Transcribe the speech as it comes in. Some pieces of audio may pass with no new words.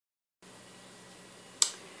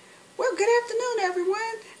good afternoon, everyone,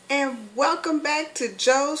 and welcome back to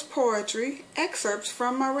Joe's Poetry, Excerpts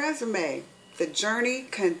from My Resume. The journey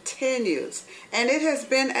continues, and it has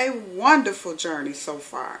been a wonderful journey so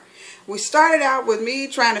far. We started out with me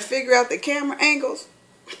trying to figure out the camera angles.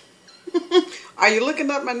 Are you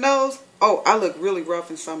looking up my nose? Oh, I look really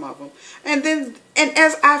rough in some of them. And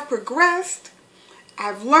as I've progressed,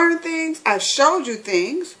 I've learned things, I've showed you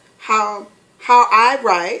things, how I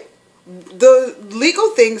write, the legal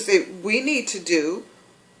things that we need to do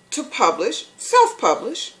to publish,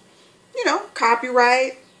 self-publish,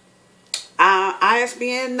 copyright,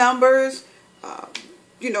 ISBN numbers,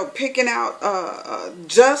 picking out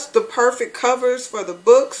just the perfect covers for the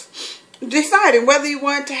books, deciding whether you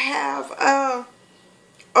want to have a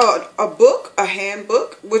book, a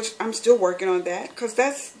handbook, which I'm still working on that because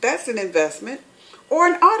that's an investment, or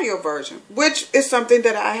an audio version, which is something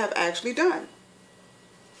that I have actually done.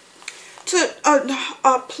 To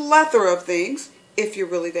a plethora of things. If you're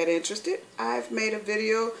really that interested, I've made a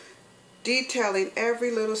video detailing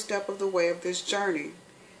every little step of the way of this journey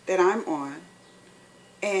that I'm on.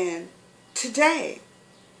 And today,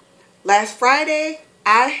 last Friday,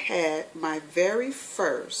 I had my very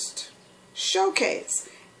first showcase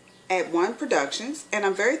at One Productions, and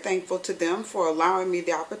I'm very thankful to them for allowing me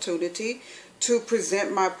the opportunity to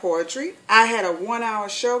present my poetry. I had a 1-hour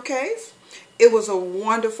showcase. It was a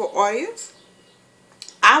wonderful audience.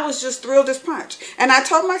 I was just thrilled as punch. And I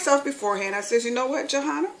told myself beforehand, I said, you know what,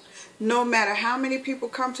 Johanna? No matter how many people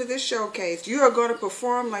come to this showcase, you are going to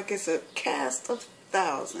perform like it's a cast of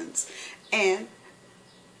thousands. And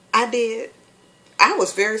I did. I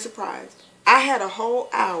was very surprised. I had a whole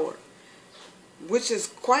hour, which is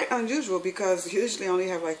quite unusual because you usually only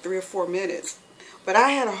have like 3 or 4 minutes. But I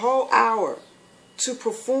had a whole hour to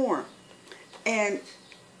perform. And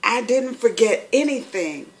I didn't forget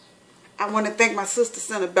anything. I want to thank my sister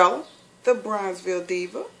Cinnabella, the Bronzeville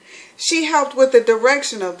Diva. She helped with the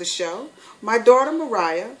direction of the show. My daughter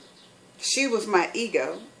Mariah, she was my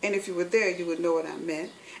ego. And if you were there, you would know what I meant.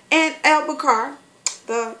 And Al Bakar,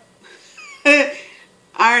 the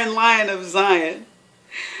Iron Lion of Zion.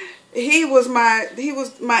 He was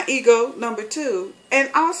my ego number 2. And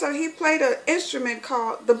also he played an instrument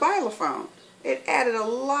called the xylophone. It added a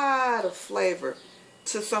lot of flavor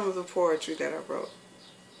to some of the poetry that I wrote.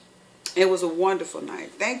 It was a wonderful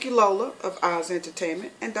night. Thank you, Lola of Oz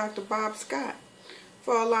Entertainment and Dr. Bob Scott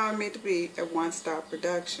for allowing me to be at One Stop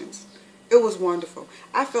Productions. It was wonderful.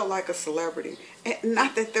 I felt like a celebrity. And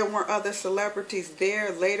not that there weren't other celebrities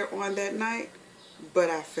there later on that night, but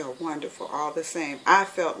I felt wonderful all the same. I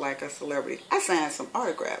felt like a celebrity. I signed some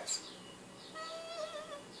autographs.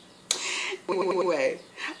 Anyway,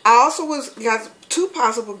 I also got 2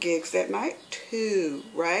 possible gigs that night. 2,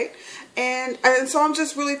 right? And so I'm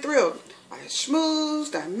just really thrilled. I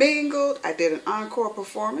schmoozed, I mingled, I did an encore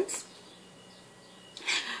performance.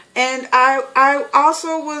 And I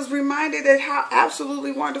also was reminded at how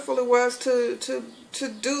absolutely wonderful it was to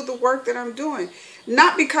do the work that I'm doing.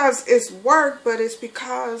 Not because it's work, but it's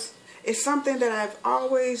because it's something that I've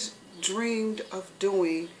always dreamed of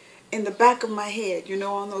doing in the back of my head,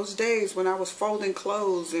 on those days when I was folding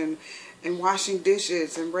clothes and washing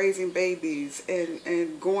dishes and raising babies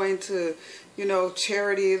and going to,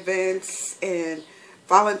 charity events and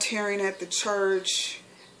volunteering at the church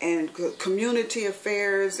and community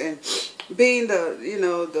affairs and being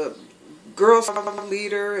the Girl Scout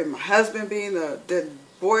leader and my husband being the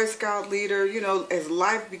Boy Scout leader. As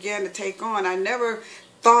life began to take on, I never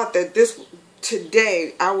thought that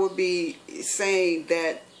today I would be saying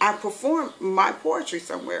that I perform my poetry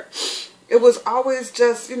somewhere. It was always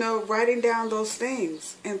just, writing down those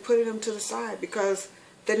things and putting them to the side because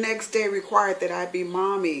the next day required that I be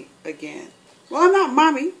mommy again. Well, I'm not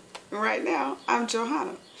mommy right now. I'm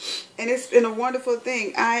Johanna. And it's been a wonderful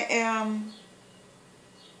thing. I am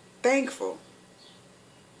thankful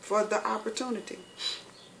for the opportunity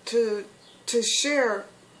to share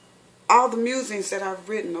all the musings that I've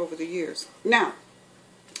written over the years. Now,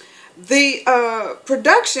 the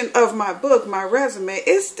production of my book, my resume,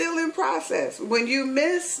 is still in process. When you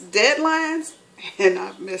miss deadlines, and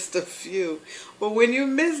I've missed a few, but when you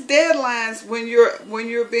miss deadlines, when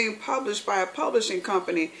you're being published by a publishing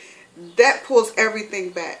company, that pulls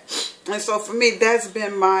everything back. And so for me, that's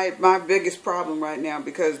been my biggest problem right now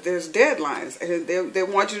because there's deadlines and they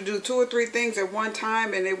want you to do 2 or 3 things at one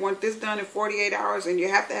time and they want this done in 48 hours and you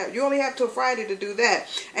only have till Friday to do that.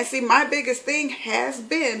 And see, my biggest thing has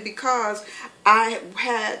been because I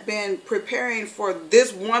had been preparing for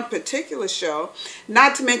this one particular show,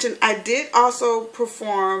 not to mention I did also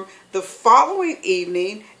perform the following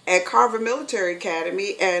evening at Carver Military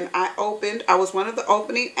Academy, and I was one of the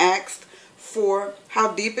opening acts for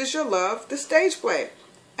How Deep Is Your Love, the stage play.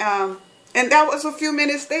 And that was a few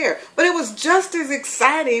minutes there. But it was just as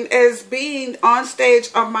exciting as being on stage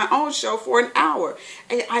on my own show for an hour.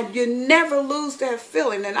 And you never lose that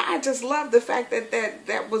feeling. And I just love the fact that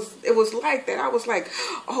it was like that. I was like,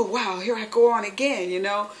 oh, wow, here I go on again, you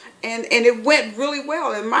know. And it went really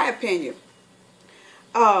well, in my opinion.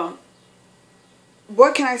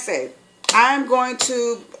 What can I say? I'm going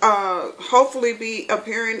to hopefully be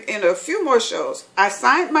appearing in a few more shows. I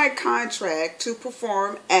signed my contract to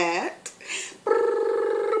perform at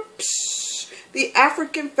the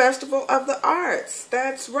African Festival of the Arts.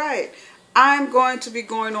 That's right. I'm going to be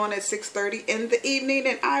going on at 6:30 in the evening,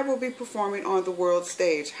 and I will be performing on the world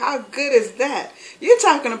stage. How good is that? You're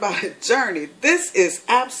talking about a journey. This is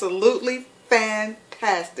absolutely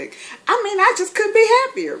fantastic. I mean, I just couldn't be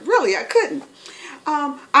happier. Really, I couldn't.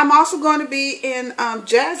 I'm also going to be in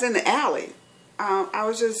Jazz in the Alley. I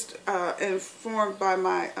was just informed by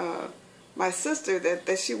my sister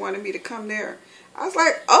that she wanted me to come there. I was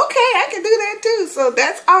like, okay, I can do that too. So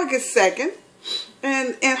that's August 2nd,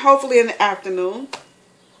 and hopefully in the afternoon.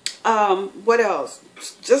 What else?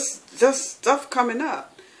 Just stuff coming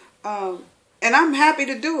up. And I'm happy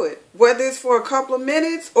to do it, whether it's for a couple of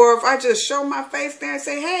minutes or if I just show my face there and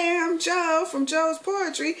say, hey, I'm Joe from Joe's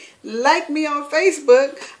Poetry. Like me on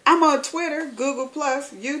Facebook. I'm on Twitter, Google+,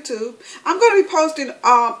 YouTube. I'm going to be posting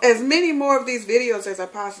as many more of these videos as I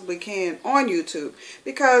possibly can on YouTube,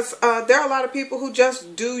 because there are a lot of people who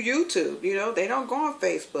just do YouTube. You know, they don't go on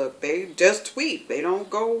Facebook. They just tweet. They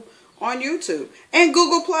don't go on YouTube. And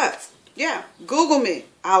Google+. Yeah, Google me.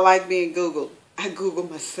 I like being Googled. I Google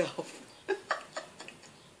myself.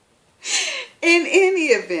 In any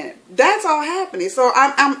event, that's all happening. So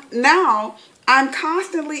I'm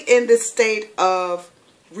constantly in this state of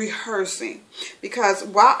rehearsing, because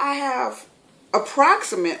while I have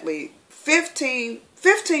approximately 15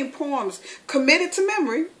 poems committed to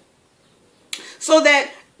memory, so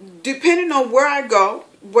that depending on where I go,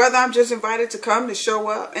 whether I'm just invited to come to show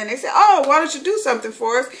up and they say, oh, why don't you do something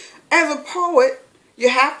for us? As a poet, you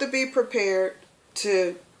have to be prepared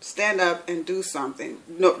to stand up and do something,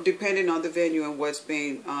 depending on the venue and what's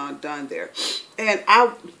being done there. And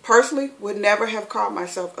I personally would never have called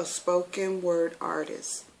myself a spoken word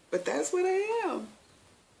artist, but that's what I am.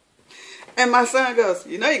 And my son goes,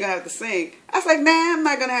 you know you're going to have to sing. I was like, nah, I'm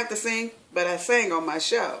not going to have to sing, but I sang on my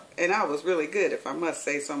show, and I was really good, if I must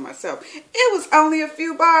say so myself. It was only a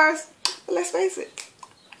few bars, but let's face it,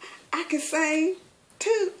 I can sing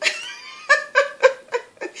too.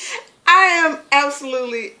 I am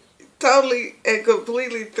absolutely, totally, and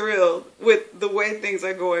completely thrilled with the way things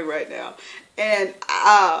are going right now. And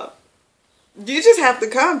you just have to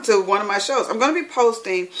come to one of my shows. I'm going to be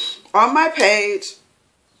posting on my page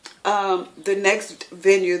the next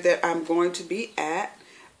venue that I'm going to be at.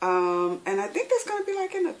 And I think that's going to be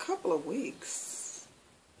like in a couple of weeks.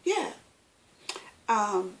 Yeah.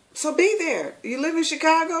 So be there. You live in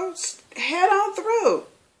Chicago? Head on through.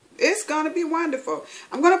 It's going to be wonderful.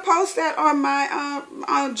 I'm going to post that on my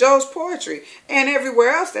on Joe's Poetry and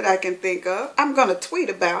everywhere else that I can think of. I'm going to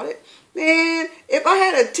tweet about it. And if I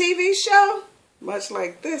had a TV show, much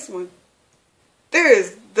like this one,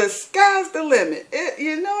 the sky's the limit.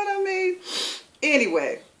 You know what I mean?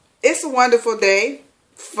 Anyway, it's a wonderful day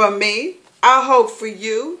for me. I hope for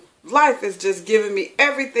you. Life is just giving me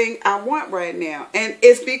everything I want right now. And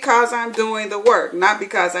it's because I'm doing the work, not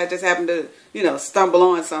because I just happen to, you know, stumble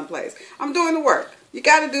on someplace. I'm doing the work. You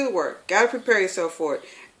got to do the work. Got to prepare yourself for it.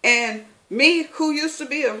 And me, who used to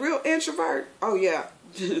be a real introvert, oh yeah,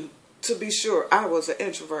 to be sure, I was an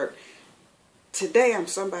introvert. Today I'm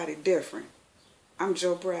somebody different. I'm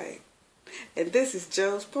Joe Bright. And this is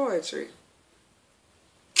Joe's Poetry.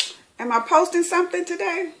 Am I posting something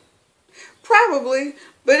today? Probably,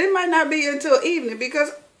 but it might not be until evening,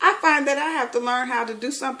 because I find that I have to learn how to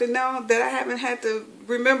do something now that I haven't had to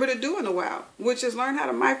remember to do in a while, which is learn how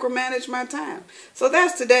to micromanage my time. So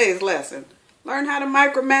that's today's lesson. Learn how to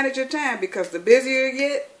micromanage your time, because the busier you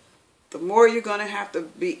get, the more you're going to have to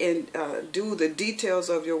be in do the details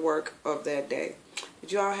of your work of that day.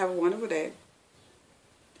 But you all have a wonderful day.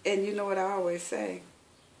 And you know what I always say,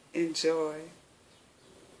 enjoy.